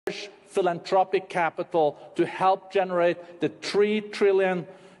philanthropic capital to help generate the $3 trillion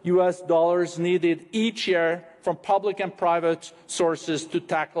needed each year from public and private sources to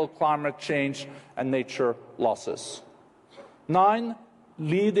tackle climate change and nature losses. 9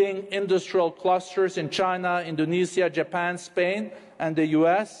 leading industrial clusters in China, Indonesia, Japan, Spain, and the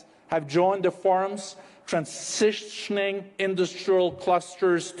US have joined the forum's Transitioning Industrial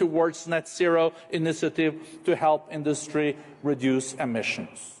Clusters Towards Net Zero initiative to help industry reduce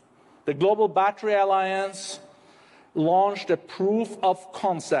emissions. The Global Battery Alliance launched a proof of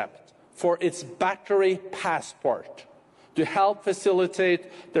concept for its battery passport to help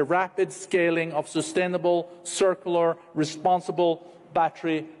facilitate the rapid scaling of sustainable, circular, responsible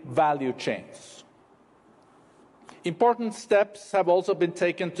battery value chains. Important steps have also been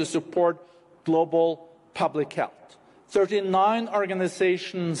taken to support global public health. 39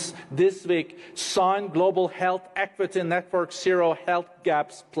 organizations this week signed Global Health Equity Network Zero Health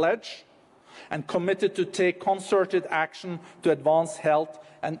Gaps Pledge and committed to take concerted action to advance health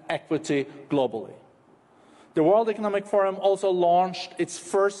and equity globally. The World Economic Forum also launched its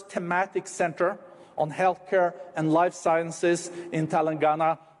first thematic center on healthcare and life sciences in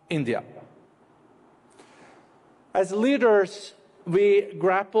Telangana, India. As leaders, we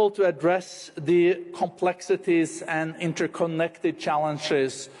grapple to address the complexities and interconnected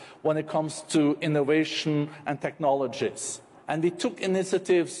challenges when it comes to innovation and technologies. And we took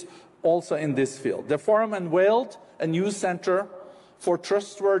initiatives also in this field. The forum unveiled a new center for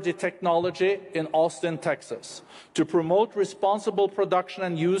trustworthy technology in Austin, Texas, to promote responsible production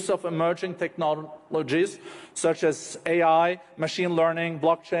and use of emerging technologies such as AI, machine learning,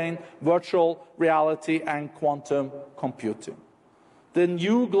 blockchain, virtual reality, and quantum computing. The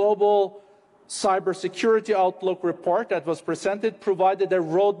new Global Cybersecurity Outlook report that was presented provided a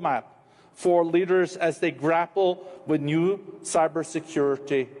roadmap for leaders as they grapple with new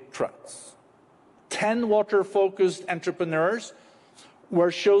cybersecurity threats. 10 water-focused entrepreneurs were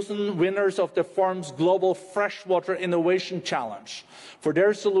chosen winners of the forum's Global Freshwater Innovation Challenge for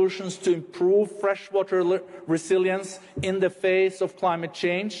their solutions to improve freshwater resilience in the face of climate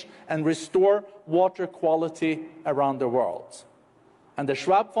change and restore water quality around the world. And the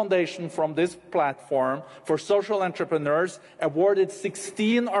Schwab Foundation, from this platform for social entrepreneurs, awarded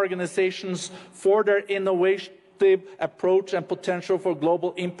 16 organizations for their innovative approach and potential for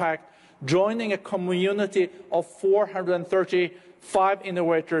global impact, joining a community of 435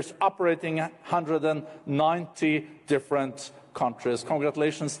 innovators operating in 190 different countries.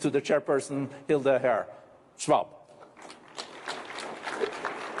 Congratulations to the chairperson, Hilde Herr Schwab.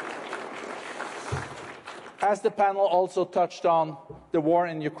 As the panel also touched on, the war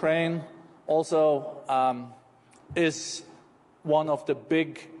in Ukraine also is one of the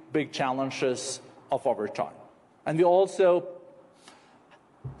big challenges of our time. And we also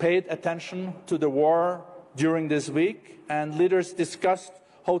paid attention to the war during this week, and leaders discussed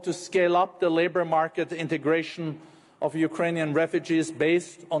how to scale up the labor market integration of Ukrainian refugees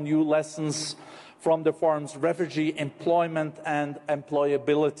based on new lessons from the forum's Refugee Employment and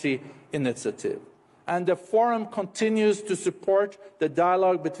Employability Initiative. And the forum continues to support the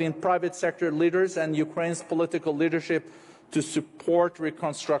dialogue between private sector leaders and Ukraine's political leadership to support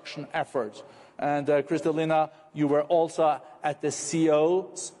reconstruction efforts. And Kristalina, you were also at the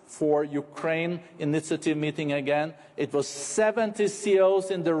CEOs for Ukraine initiative meeting again. It was 70 CEOs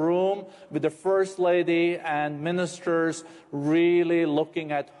in the room with the First Lady and ministers really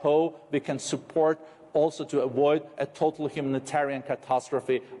looking at how we can support also to avoid a total humanitarian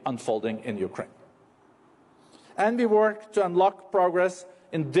catastrophe unfolding in Ukraine. And we work to unlock progress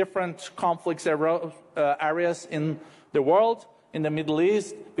in different conflicts areas in the world. In the Middle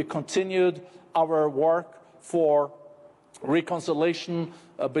East, we continued our work for reconciliation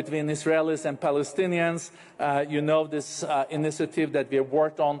between Israelis and Palestinians. You know this initiative that we have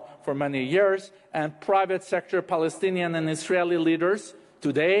worked on for many years. And private sector Palestinian and Israeli leaders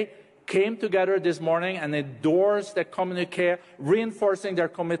today came together this morning and endorsed a communiqué reinforcing their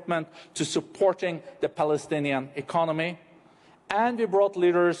commitment to supporting the Palestinian economy. And we brought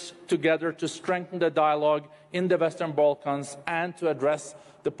leaders together to strengthen the dialogue in the Western Balkans and to address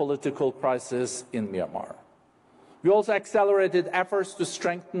the political crisis in Myanmar. We also accelerated efforts to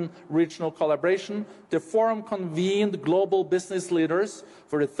strengthen regional collaboration. The forum convened global business leaders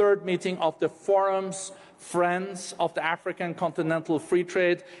for the third meeting of the forum's Friends of the African Continental Free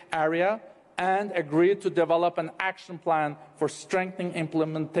Trade Area and agreed to develop an action plan for strengthening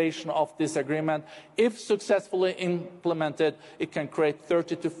implementation of this agreement. If successfully implemented, it can create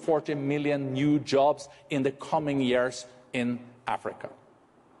 30 to 40 million new jobs in the coming years in Africa.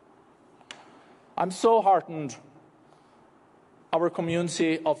 I'm so heartened our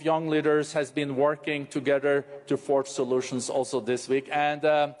community of young leaders has been working together to forge solutions also this week.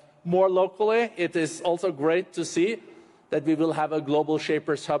 And more locally, it is also great to see that we will have a Global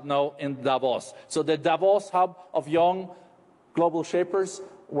Shapers Hub now in Davos. So the Davos Hub of young global shapers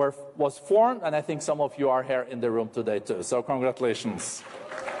was formed, and I think some of you are here in the room today too. So congratulations.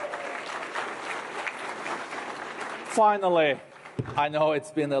 Finally, I know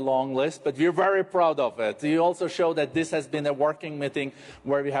it's been a long list, but we're very proud of it. You also show that this has been a working meeting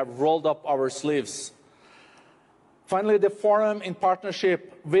where we have rolled up our sleeves. Finally, the forum, in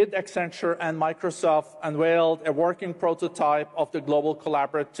partnership with Accenture and Microsoft, unveiled a working prototype of the Global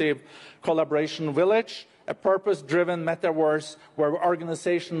Collaboration Village, a purpose-driven metaverse where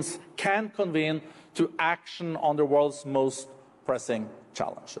organizations can convene to action on the world's most pressing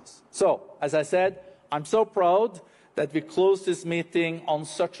challenges. So, as I said, I'm so proud that we closed this meeting on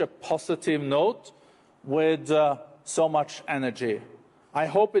such a positive note with so much energy. I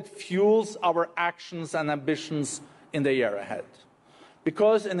hope it fuels our actions and ambitions in the year ahead.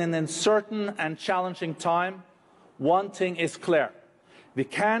 Because in an uncertain and challenging time, one thing is clear. We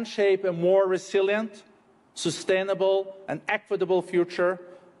can shape a more resilient, sustainable and equitable future,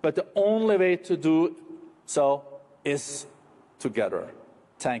 but the only way to do so is together.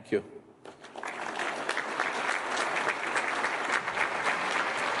 Thank you.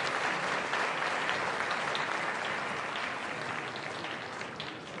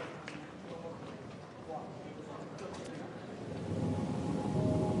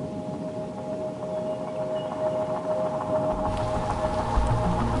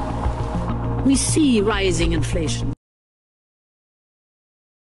 We see rising inflation.